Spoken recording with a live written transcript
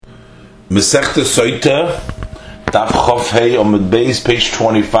Mesechta Soita, Daf Chof Hey Omid Beis, page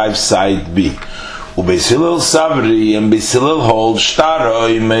 25, side B. Ubeis Hillel Savri and Beis Hillel hold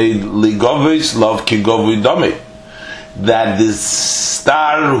Shtaroi made Ligovis Love Kigovui Domi. That this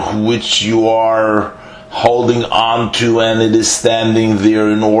star which you are holding on to and it is standing there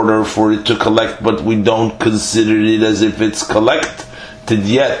in order for it to collect, but we don't consider it as if it's collected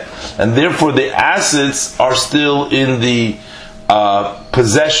yet, and therefore the assets are still in the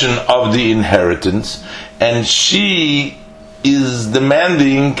possession of the inheritance, and she is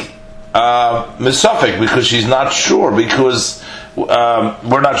demanding misafek because she's not sure, because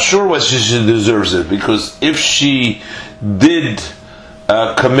we're not sure whether she deserves it, because if she did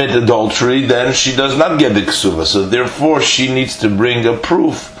commit adultery, then she does not get the ksuba, so therefore she needs to bring a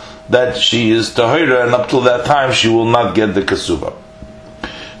proof that she is tahira, and up till that time she will not get the ksuba.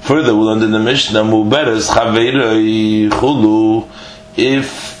 Further, we'll learn in the Mishnah, Muberes Chaveiroi Chulu,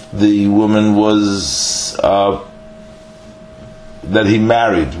 if the woman was that he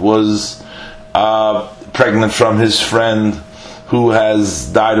married was pregnant from his friend who has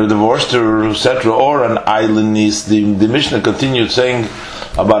died or divorced her, etc., or an islandist. The Mishnah continued saying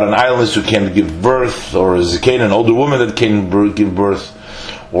about an islandist who can't give birth, or a zaken, an older woman that can't give birth,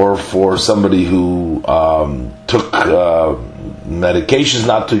 or for somebody who took medications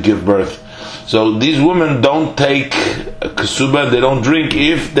not to give birth. So these women don't take kasuba, they don't drink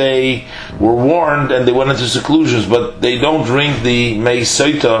if they were warned and they went into seclusions, but they don't drink the mei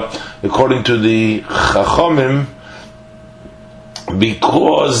seita according to the chachamim,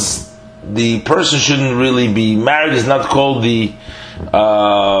 because the person shouldn't really be married, is not called the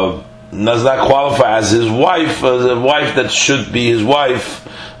does not qualify as his wife, as a wife that should be his wife,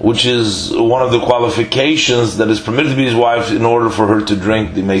 which is one of the qualifications that is permitted to be his wife in order for her to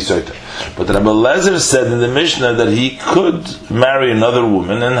drink the Meisota. But Rabbi Lezer said in the Mishnah that he could marry another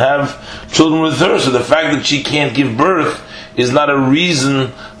woman and have children with her, so the fact that she can't give birth is not a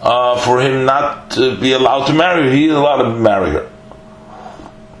reason for him not to be allowed to marry her. He is allowed to marry her.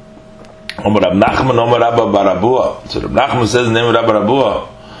 So Rabbi Nachman says in the name of Rabbi Rabua,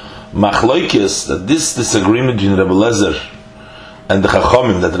 Machloikis, that this disagreement between Rabbi Lezer and the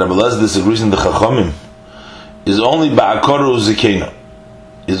Chachamim, that Rabbi Lezer disagrees in the Chachamim, is only ba'akoru zekena,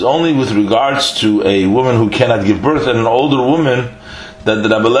 is only with regards to a woman who cannot give birth, and an older woman, that the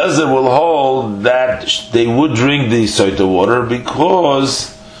Rabbi Lezer will hold that they would drink the soita water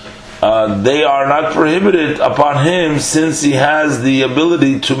because they are not prohibited upon him, since he has the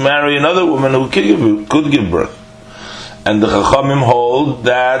ability to marry another woman who could give birth. And the Chachamim hold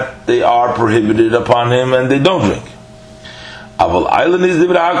that they are prohibited upon him and they don't drink. But as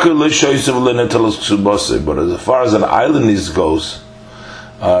far as an islandist goes,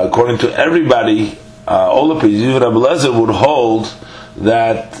 according to everybody, all of Rabbi Lezer would hold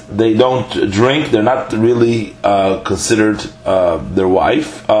that they don't drink, they're not really considered their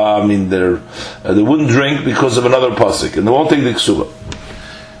wife. They wouldn't drink because of another pasuk, and they won't take the ksuba.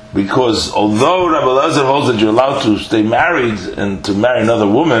 Because although Rabbi Lezer holds that you're allowed to stay married and to marry another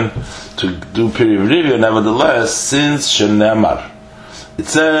woman to do period, nevertheless, since Shenemar, it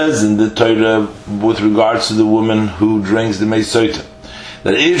says in the Torah with regards to the woman who drinks the Meisota,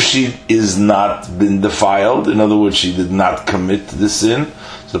 that if she is not been defiled, in other words, she did not commit the sin,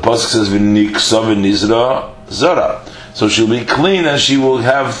 so the pasuk says v'niksa v'nizra zara, so she'll be clean and she will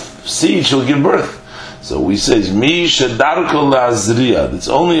have seed, she'll give birth. So we say mi shedarko la'azriya, it's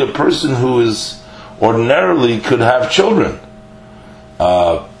only a person who is ordinarily could have children,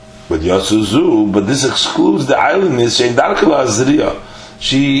 but yasuzu, but this excludes the islandist shedarko la'azriya.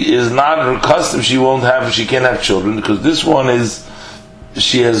 She is not her custom, she can't have children, because this one is,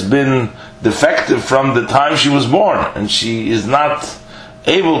 she has been defective from the time she was born, and she is not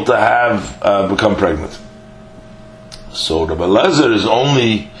able to have become pregnant. So Rabbi Lezer is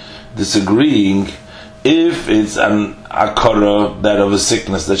only disagreeing if it's an akara, that of a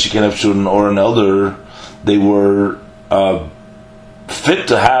sickness, that she can have children, or an elder, they were fit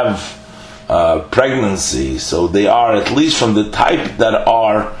to have pregnancy, so they are at least from the type that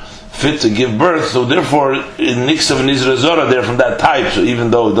are fit to give birth, so therefore in Niksav and Nizra Zora they're from that type, so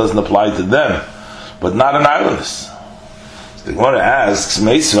even though it doesn't apply to them, but not an islandist. So the Gemara asks,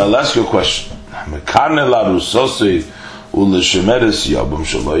 Meisiv, I'll ask you a question.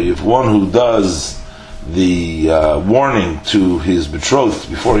 If one who does the warning to his betrothed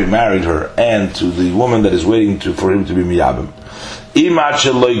before he married her, and to the woman that is waiting for him to be miyabim,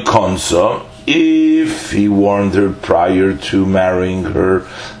 if he warned her prior to marrying her,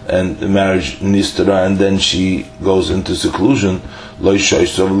 and the marriage nistara, and then she goes into seclusion, so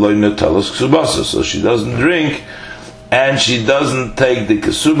she doesn't drink and she doesn't take the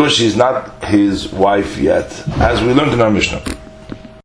kesuba, she's not his wife yet, as we learned in our Mishnah.